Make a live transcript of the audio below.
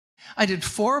I did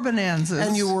 4 Bonanzas.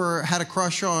 And you had a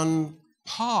crush on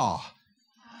Pa.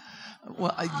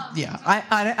 Well, yeah.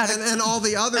 And all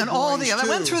the other boys, I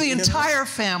went through the entire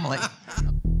family.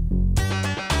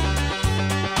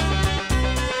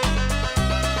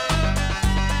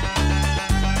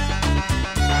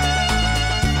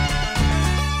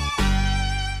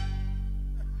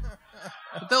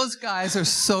 Those guys are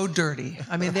so dirty.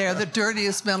 I mean, they are the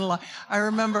dirtiest men alive. I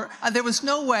remember there was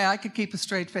no way I could keep a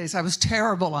straight face. I was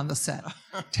terrible on the set,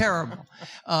 terrible.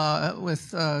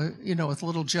 With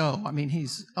little Joe. I mean,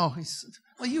 well,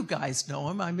 you guys know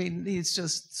him. I mean, he's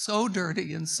just so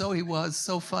dirty, and so he was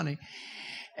so funny.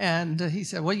 And he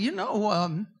said, well,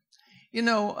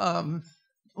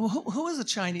 who was a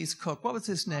Chinese cook? What was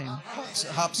his name?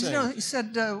 Hop Sing. He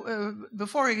said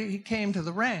before he came to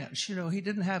the ranch, he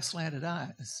didn't have slanted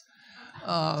eyes.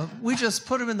 We just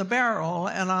put him in the barrel,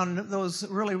 and on those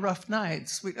really rough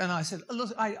nights, and I said,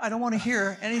 look, I don't want to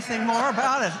hear anything more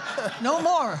about it. No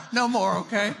more,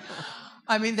 okay?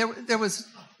 I mean, there was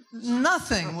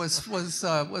nothing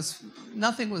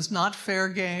nothing was not fair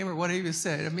game, or whatever you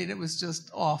said. I mean, it was just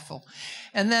awful.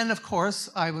 And then, of course,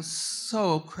 I was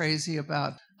so crazy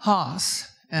about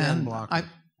Haas. And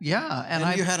you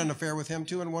had an affair with him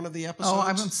too in one of the episodes. Oh,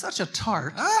 I'm such a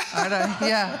tart.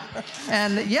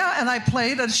 And I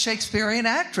played a Shakespearean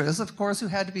actress, of course, who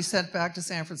had to be sent back to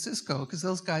San Francisco, because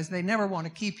those guys, they never want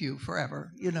to keep you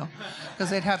forever, because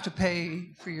they'd have to pay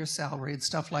for your salary and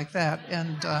stuff like that,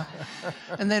 and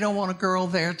they don't want a girl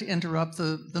there to interrupt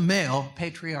the male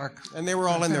patriarch. And they were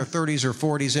all in their 30s or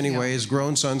 40s anyways,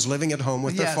 grown sons living at home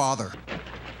with their father.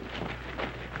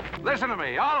 Listen to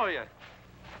me, all of you.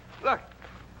 Look.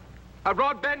 I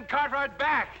brought Ben Cartwright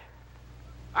back.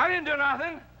 I didn't do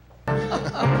nothing.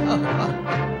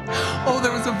 Oh,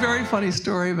 there was a very funny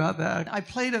story about that. I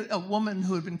played a woman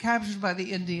who had been captured by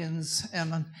the Indians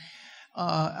and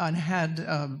had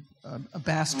a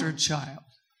bastard child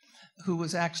who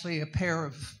was actually a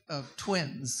pair of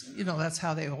twins. That's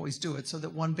how they always do it, so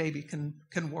that one baby can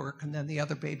work and then the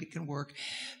other baby can work.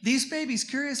 These babies,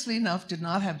 curiously enough, did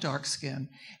not have dark skin,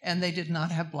 and they did not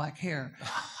have black hair.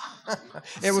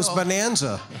 It was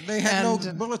Bonanza. They had no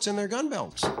bullets in their gun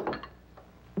belts.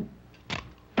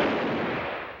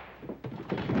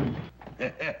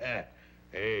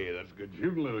 Hey, that's good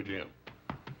juggalo, Jim.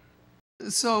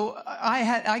 So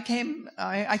I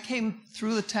came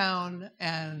through the town,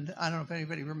 and I don't know if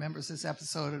anybody remembers this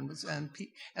episode.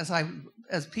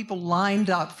 As people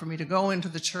lined up for me to go into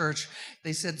the church,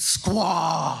 they said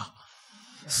 "squaw."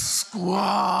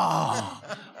 Squaw.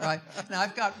 Right. Now,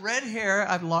 I've got red hair.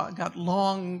 I've got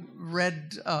long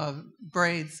red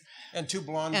braids. And 2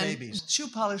 blonde babies. Shoe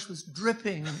polish was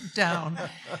dripping down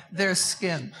their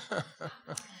skin.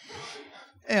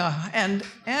 Yeah,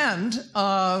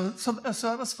 so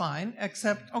it was fine,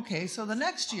 except, okay, so the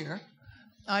next year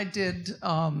I did,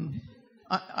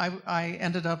 I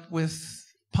ended up with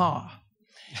Pa.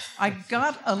 I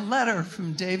got a letter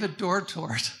from David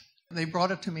Dortort. They brought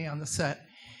it to me on the set.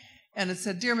 And it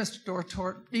said, "Dear Mr.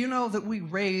 Dortort, do you know that we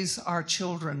raise our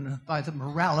children by the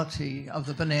morality of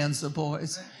the Bonanza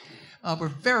boys? We're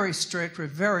very strict, we're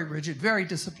very rigid, very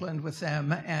disciplined with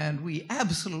them, and we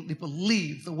absolutely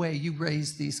believe the way you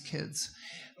raise these kids."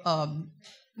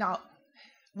 Now,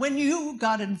 when you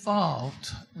got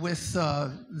involved with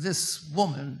this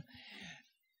woman,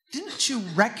 didn't you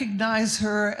recognize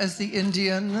her as the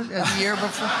Indian a year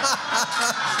before?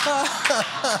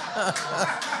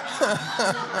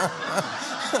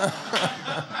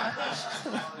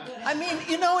 I mean,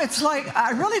 it's like,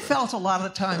 I really felt a lot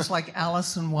of times like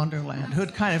Alice in Wonderland,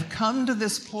 who'd kind of come to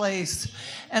this place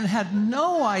and had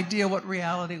no idea what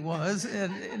reality was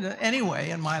anyway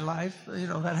in my life.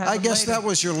 I guess that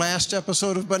was your last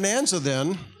episode of Bonanza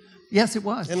then. Yes, it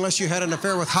was. Unless you had an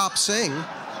affair with Hop Sing.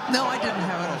 No, I didn't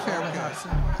have an affair with Hop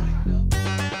Sing.